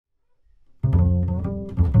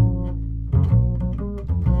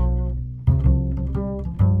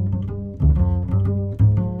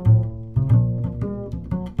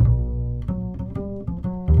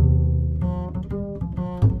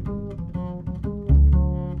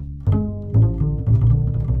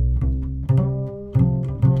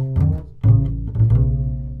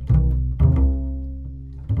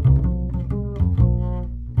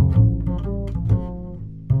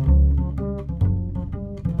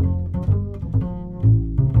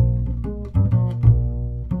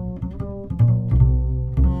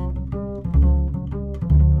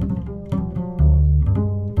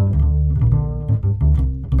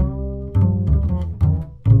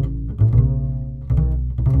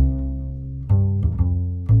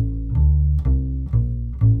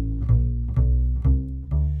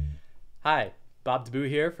Hi, Bob DeBoo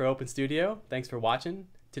here for Open Studio. Thanks for watching.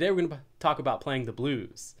 Today we're going to talk about playing the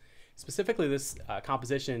blues. Specifically this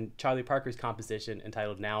composition, Charlie Parker's composition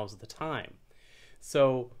entitled Now's the Time.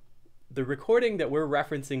 So the recording that we're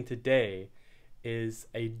referencing today is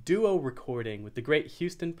a duo recording with the great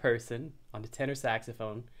Houston Person on the tenor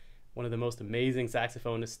saxophone, one of the most amazing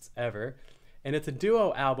saxophonists ever. And it's a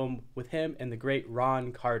duo album with him and the great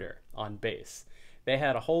Ron Carter on bass. They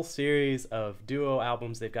had a whole series of duo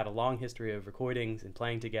albums. They've got a long history of recordings and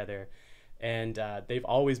playing together, and they've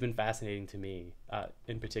always been fascinating to me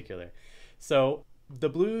in particular. So the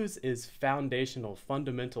blues is foundational,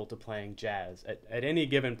 fundamental to playing jazz. At any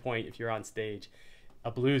given point, if you're on stage,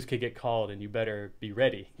 a blues could get called and you better be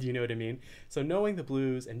ready. Do you know what I mean? So knowing the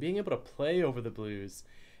blues and being able to play over the blues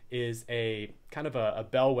is a kind of a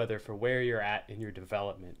bellwether for where you're at in your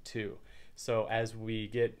development too. So as we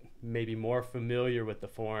get maybe more familiar with the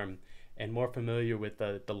form and more familiar with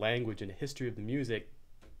the language and history of the music,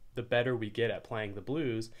 the better we get at playing the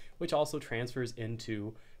blues, which also transfers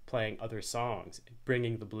into playing other songs,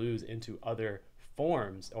 bringing the blues into other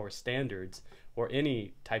forms or standards or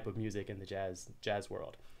any type of music in the jazz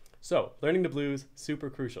world. So learning the blues, super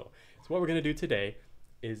crucial. So what we're going to do today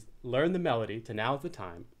is learn the melody to Now's the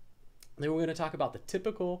Time. Then we're going to talk about the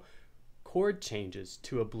typical chord changes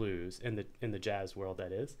to a blues in the jazz world,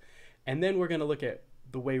 that is. And then we're going to look at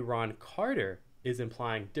the way Ron Carter is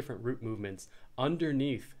implying different root movements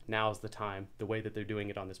underneath Now's the Time, the way that they're doing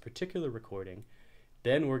it on this particular recording.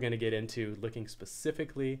 Then we're going to get into looking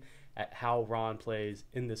specifically at how Ron plays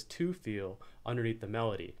in this two feel underneath the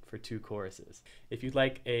melody for two choruses. If you'd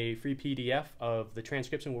like a free PDF of the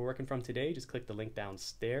transcription we're working from today, just click the link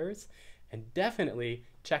downstairs. And definitely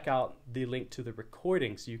check out the link to the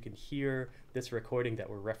recording so you can hear this recording that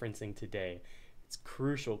we're referencing today. It's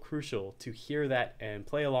crucial to hear that and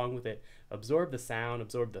play along with it, absorb the sound,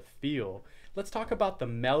 absorb the feel. Let's talk about the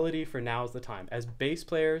melody for Now's the Time. As bass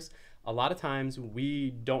players, a lot of times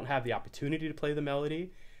we don't have the opportunity to play the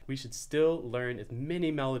melody. We should still learn as many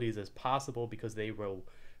melodies as possible because they will,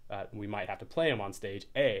 we might have to play them on stage,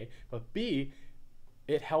 A, but B,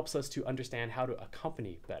 it helps us to understand how to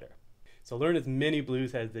accompany better. So learn as many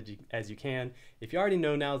blues as you can. If you already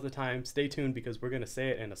know Now's the Time, stay tuned because we're going to say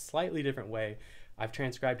it in a slightly different way. I've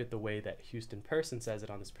transcribed it the way that Houston Person says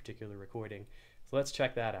it on this particular recording. So let's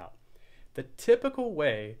check that out. The typical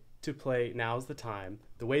way to play Now's the Time,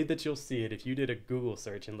 the way that you'll see it if you did a Google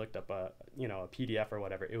search and looked up a PDF or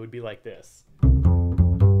whatever, it would be like this.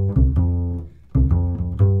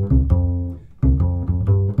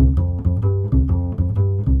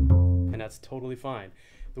 And that's totally fine.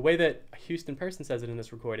 The way that Houston Person says it in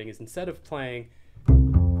this recording is instead of playing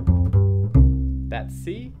that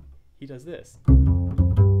C, he does this.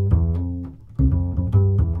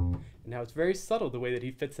 Now it's very subtle the way that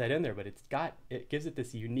he fits that in there, but it gives it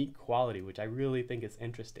this unique quality, which I really think is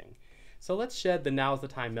interesting. So let's shed the Now's the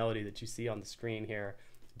Time melody that you see on the screen here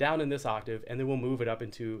down in this octave, and then we'll move it up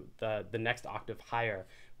into the next octave higher,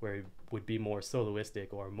 where it would be more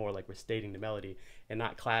soloistic or more like we're stating the melody and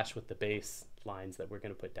not clash with the bass lines that we're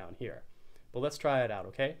going to put down here. But let's try it out,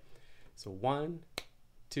 okay? So 1,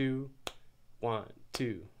 2, 1,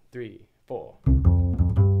 2, 3, 4.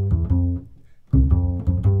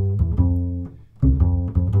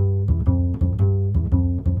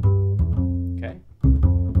 Okay.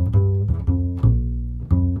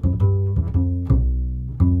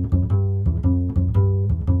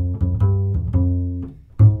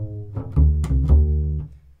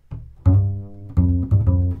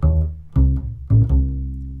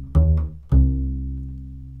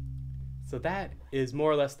 So that is more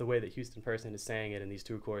or less the way that Houston Person is saying it in these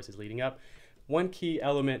two choruses leading up. One key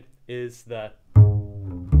element is that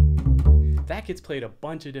gets played a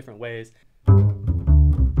bunch of different ways.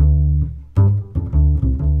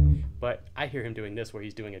 But I hear him doing this where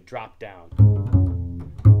he's doing a drop down.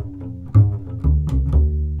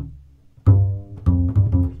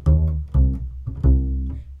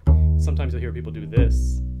 Sometimes you'll hear people do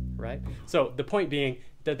this, right? So the point being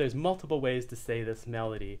that there's multiple ways to say this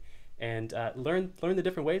melody. And learn the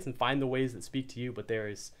different ways and find the ways that speak to you, but there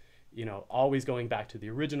is, always going back to the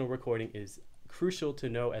original recording is crucial to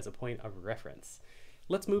know as a point of reference.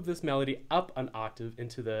 Let's move this melody up an octave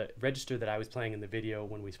into the register that I was playing in the video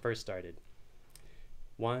when we first started.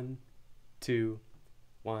 1, 2,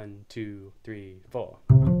 1, 2, 3, 4.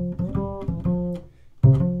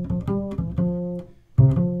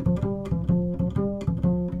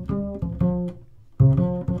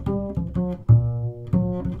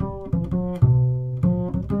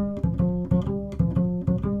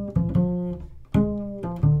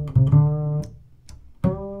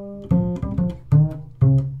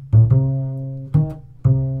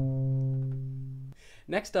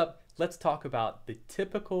 next up, let's talk about the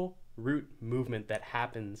typical root movement that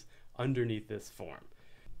happens underneath this form.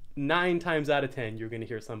 9 times out of 10, you're going to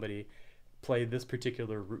hear somebody play this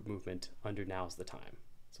particular root movement under Now's the Time.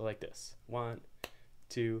 So like this. 1,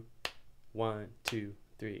 2, 1, 2,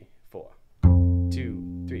 3, 4.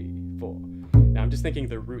 2, 3, 4. Now I'm just thinking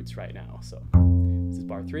the roots right now. So this is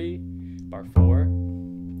bar 3, bar 4.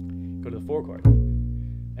 Go to the 4 chord.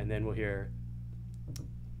 And then we'll hear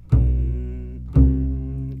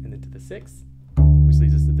and then to the 6, which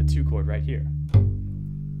leads us to the 2 chord right here.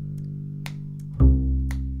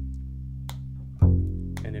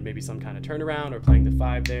 And then maybe some kind of turnaround or playing the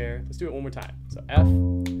 5 there. Let's do it one more time. So F,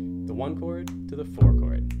 the 1 chord to the 4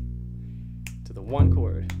 chord, to the 1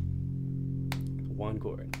 chord, 1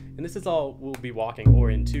 chord. And this is all we'll be walking or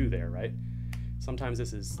in 2 there, right? Sometimes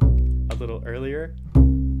this is a little earlier.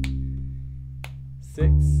 6,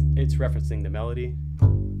 it's referencing the melody.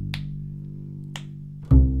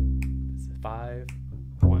 This is 5,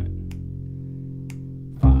 1,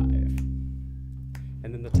 5.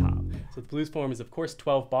 And then the top. So the blues form is of course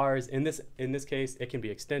 12 bars. In this case, it can be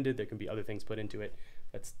extended. There can be other things put into it.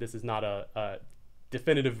 This is not a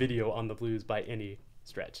definitive video on the blues by any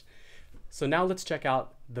stretch. So now let's check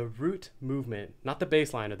out the root movement, not the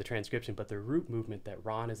bass line or the transcription, but the root movement that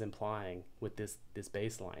Ron is implying with this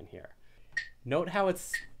bass line here. Note how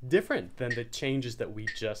it's different than the changes that we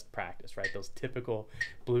just practiced, right? Those typical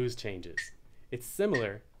blues changes. It's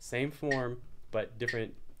similar, same form, but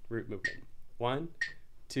different root movement. 1,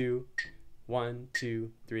 2, 1,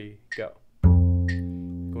 2, 3, go.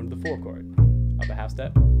 Going to the 4 chord, up a half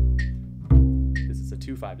step. This is a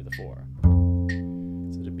 2-5 to the 4.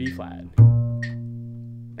 So to B flat.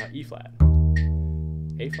 Now E flat,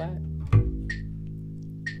 A flat,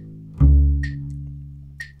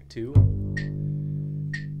 2,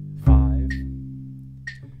 5,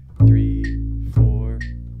 3, 4,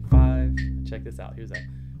 5. Check this out. Here's that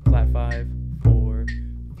flat 5, 4,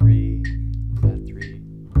 3, flat 3,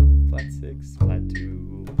 flat 6, flat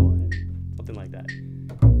 2, 1, something like that.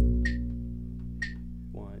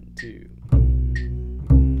 1, 2.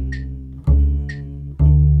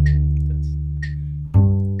 That's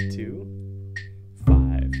 2,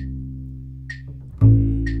 5.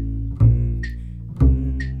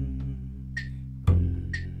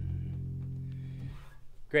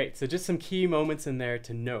 Great, so just some key moments in there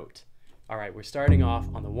to note. All right, we're starting off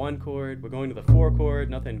on the 1 chord, we're going to the 4 chord,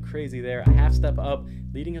 nothing crazy there, a half step up,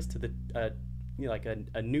 leading us to the, like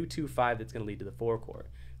a new 2-5 that's gonna lead to the 4 chord.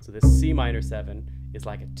 So this C minor 7 is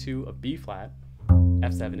like a 2 of B flat,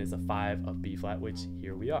 F7 is a 5 of B flat, which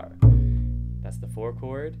here we are. That's the 4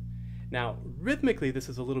 chord. Now, rhythmically, this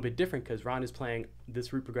is a little bit different because Ron is playing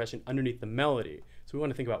this root progression underneath the melody. So we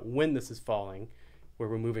want to think about when this is falling, where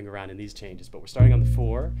we're moving around in these changes. But we're starting on the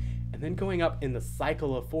 4, and then going up in the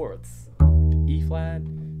cycle of fourths. To E flat,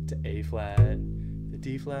 to A flat, to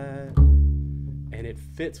D flat. And it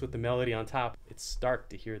fits with the melody on top. It's stark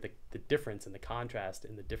to hear the difference and the contrast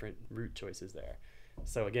in the different root choices there.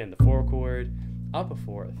 So again, the 4 chord, up a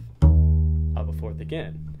 4th, up a 4th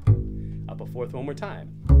again, up a 4th one more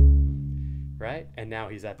time. Right? And now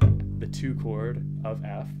he's at the 2 chord of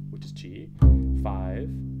F, which is G, 5,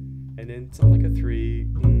 and then something like a 3,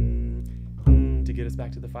 to get us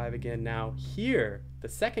back to the 5 again. Now here, the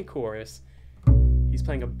second chorus, he's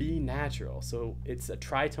playing a B natural, so it's a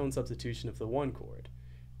tritone substitution of the 1 chord.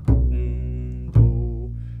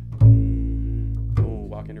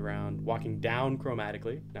 Walking around, walking down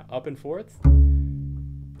chromatically. Now up in 4th,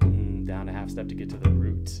 down a half step to get to the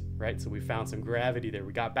root, right? So we found some gravity there.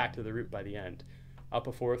 We got back to the root by the end. Up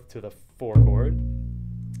a 4th to the 4 chord.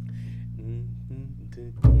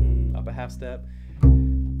 Up a half step.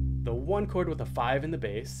 The 1 chord with a 5 in the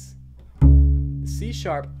bass. C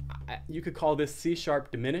sharp, you could call this C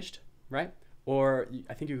sharp diminished, right? Or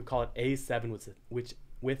I think you could call it A7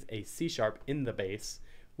 with a C sharp in the bass,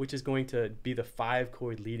 which is going to be the 5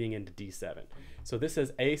 chord leading into D7. So this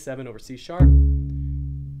is A7 over C sharp,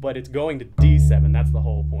 but it's going to D7, that's the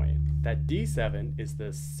whole point. That D7 is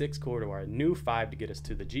the 6 chord or a new 5 to get us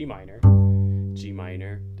to the G minor to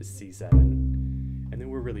C7, and then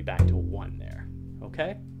we're really back to 1 there,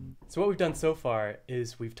 okay? So what we've done so far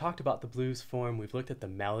is we've talked about the blues form, we've looked at the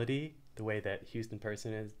melody, the way that Houston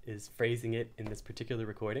Person is phrasing it in this particular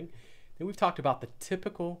recording, then we've talked about the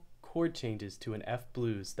typical chord changes to an F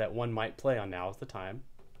blues that one might play on Now's the Time,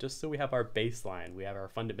 just so we have our bass line, we have our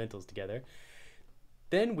fundamentals together.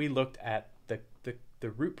 Then we looked at the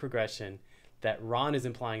root progression that Ron is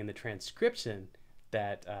implying in the transcription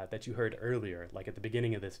that you heard earlier, like at the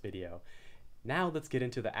beginning of this video. Now let's get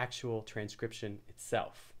into the actual transcription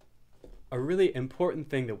itself. A really important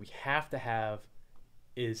thing that we have to have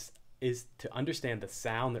is to understand the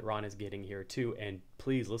sound that Ron is getting here too. And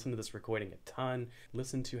please listen to this recording a ton.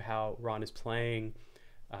 Listen to how Ron is playing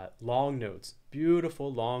long notes,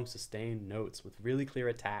 beautiful long sustained notes with really clear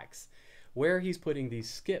attacks. Where he's putting these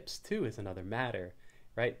skips too is another matter,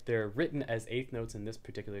 right? They're written as eighth notes in this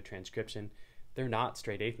particular transcription. They're not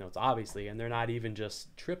straight eighth notes, obviously, and they're not even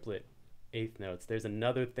just triplet eighth notes. There's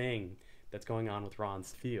another thing that's going on with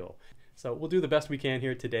Ron's feel. So we'll do the best we can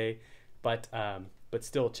here today, but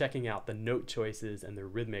still checking out the note choices and the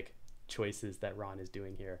rhythmic choices that Ron is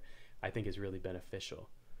doing here, I think is really beneficial.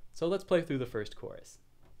 So let's play through the first chorus.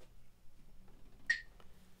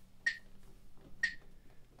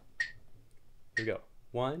 Here we go.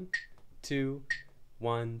 1, 2,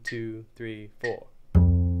 1, 2, 3, 4.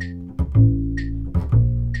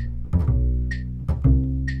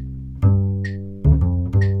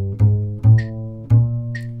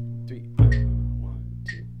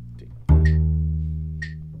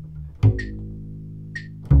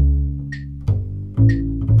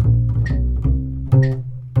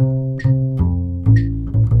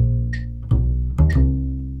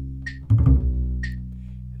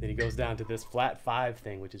 Down to this flat 5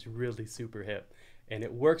 thing, which is really super hip, and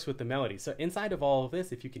it works with the melody. So inside of all of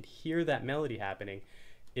this, if you can hear that melody happening,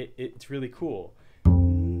 it's really cool.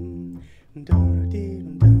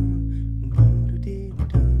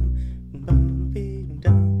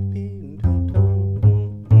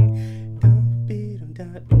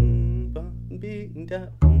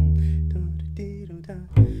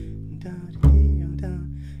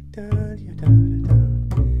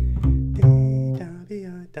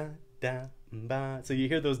 So you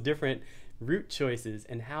hear those different root choices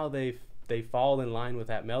and how they fall in line with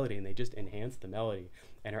that melody, and they just enhance the melody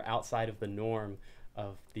and are outside of the norm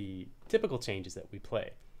of the typical changes that we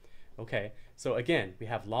play. Okay, so again, we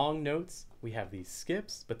have long notes, we have these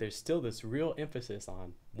skips, but there's still this real emphasis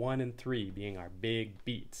on 1 and 3 being our big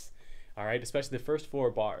beats. All right, especially the first 4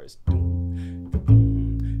 bars.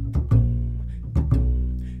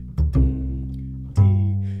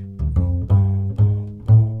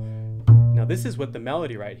 This is what the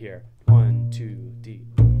melody right here. 1, 2, D.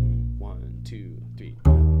 1, 2, 3.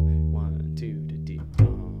 1, 2, D.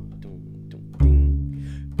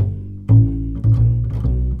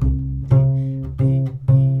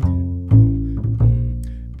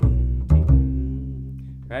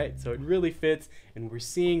 Right? So it really fits, and we're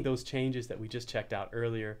seeing those changes that we just checked out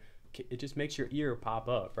earlier. It just makes your ear pop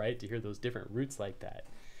up, right? To hear those different roots like that.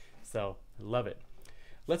 So I love it.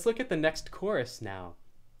 Let's look at the next chorus now.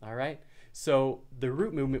 All right. So the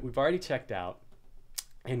root movement we've already checked out,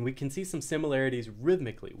 and we can see some similarities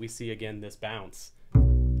rhythmically. We see again this bounce of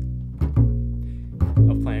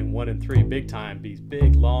playing 1 and 3 big time, these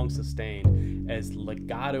big long sustained, as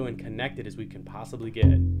legato and connected as we can possibly get.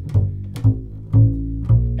 And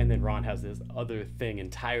then Ron has this other thing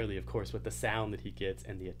entirely, of course, with the sound that he gets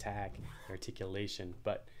and the attack and articulation,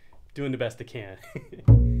 but doing the best I can.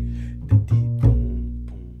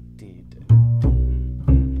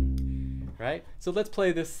 Right? So let's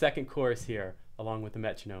play this second chorus here along with the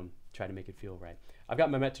metronome, try to make it feel right. I've got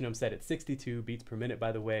my metronome set at 62 beats per minute,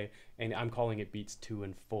 by the way, and I'm calling it beats 2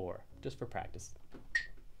 and 4, just for practice.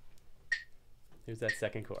 Here's that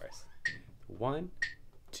second chorus. 1,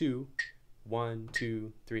 2, 1,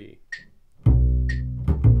 2, 3.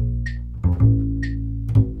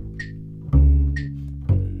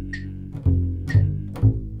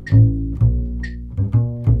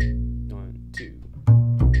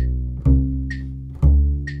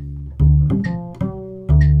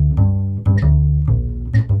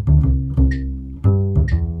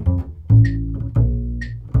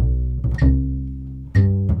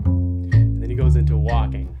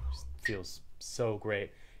 Feels so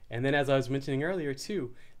great. And then, as I was mentioning earlier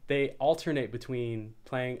too, they alternate between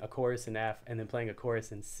playing a chorus in F and then playing a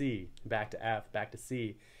chorus in C, back to F, back to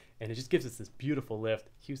C, and it just gives us this beautiful lift.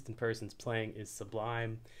 Houston Person's playing is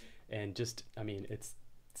sublime, and just, I mean, it's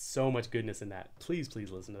so much goodness in that. Please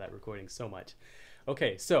listen to that recording so much.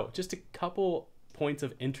 Okay, so just a couple points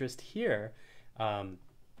of interest here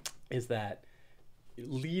is that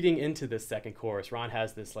leading into this second chorus, Ron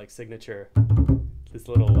has this like signature, this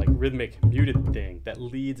little like rhythmic muted thing that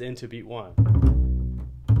leads into beat 1.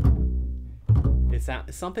 It's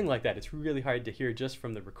something like that. It's really hard to hear just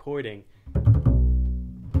from the recording,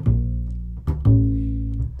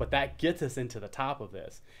 but that gets us into the top of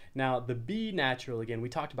this. Now the B natural, again, we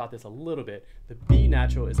talked about this a little bit. The B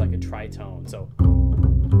natural is like a tritone, so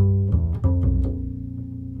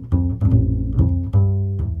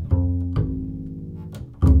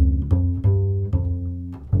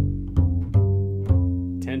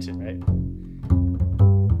tension, right?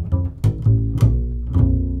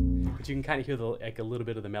 can kind of hear like a little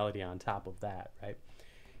bit of the melody on top of that, right?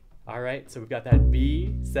 All right, so we've got that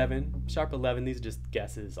B7, sharp 11. These are just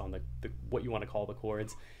guesses on the what you want to call the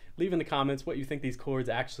chords. Leave in the comments what you think these chords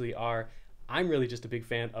actually are. I'm really just a big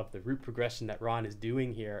fan of the root progression that Ron is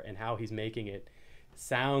doing here and how he's making it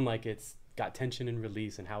sound like it's got tension and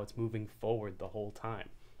release and how it's moving forward the whole time.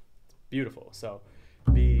 It's beautiful. So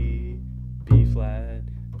B, B flat,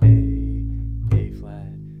 A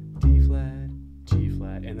flat, D flat, G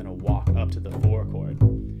flat, and then a walk up to the 4 chord.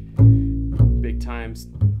 Big times,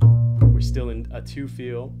 we're still in a 2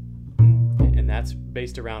 feel, and that's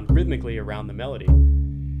based around rhythmically around the melody.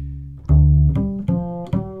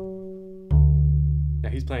 Now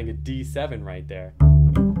he's playing a D7 right there,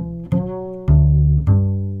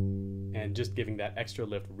 and just giving that extra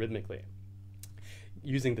lift rhythmically,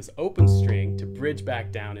 using this open string to bridge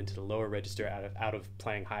back down into the lower register out of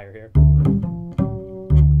playing higher here.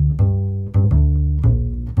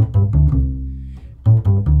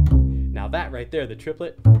 Now that right there, the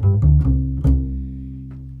triplet,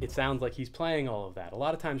 it sounds like he's playing all of that. A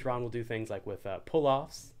lot of times Ron will do things like with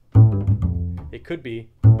pull-offs. It could be,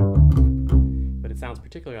 but it sounds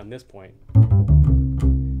particularly on this point.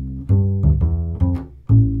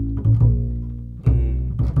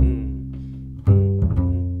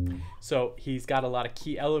 So he's got a lot of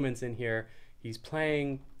key elements in here. He's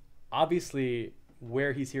playing, obviously,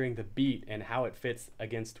 where he's hearing the beat and how it fits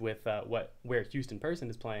against with where Houston Person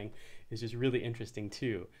is playing is just really interesting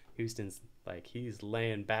too. Houston's like, he's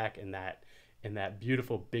laying back in that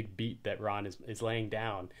beautiful big beat that Ron is laying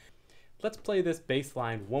down. Let's play this bass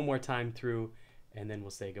line one more time through, and then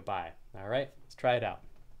we'll say goodbye. All right, let's try it out.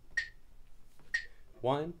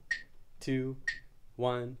 1, 2,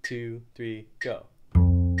 1, 2, 3, go.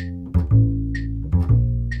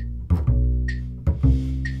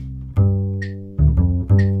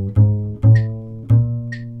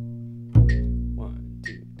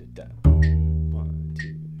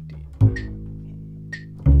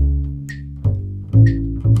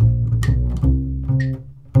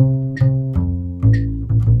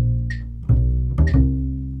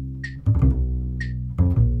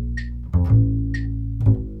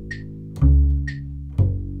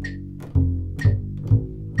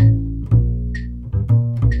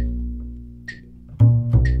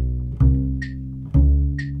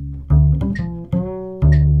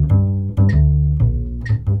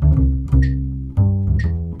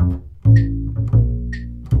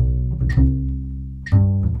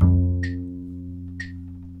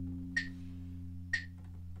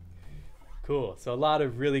 Cool. So a lot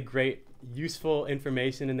of really great, useful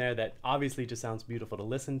information in there that obviously just sounds beautiful to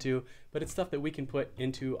listen to, but it's stuff that we can put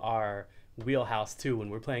into our wheelhouse too when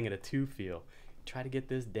we're playing at a 2 feel. Try to get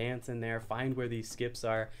this dance in there, find where these skips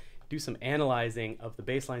are, do some analyzing of the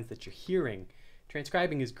bass lines that you're hearing.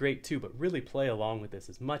 Transcribing is great too, but really play along with this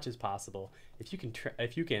as much as possible. If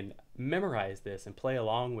you can memorize this and play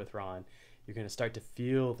along with Ron, you're going to start to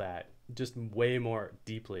feel that just way more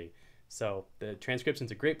deeply. So the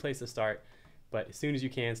transcription's a great place to start, but as soon as you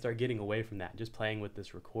can, start getting away from that, just playing with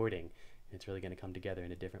this recording, and it's really going to come together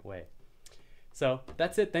in a different way. So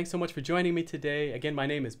that's it. Thanks so much for joining me today. Again, my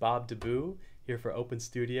name is Bob DeBoo here for Open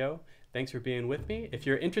Studio. Thanks for being with me. If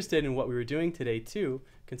you're interested in what we were doing today too,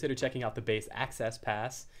 consider checking out the Bass Access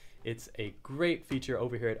Pass. It's a great feature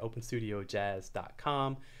over here at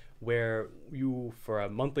openstudiojazz.com, where you, for a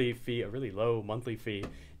monthly fee, a really low monthly fee,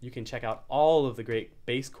 you can check out all of the great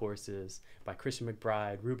bass courses by Christian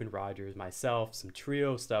McBride, Ruben Rogers, myself, some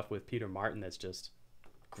trio stuff with Peter Martin that's just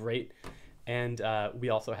great. And we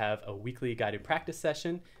also have a weekly guided practice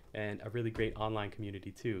session and a really great online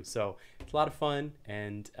community too. So it's a lot of fun,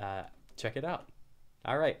 and check it out.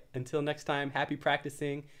 All right, until next time, happy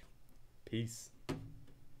practicing. Peace.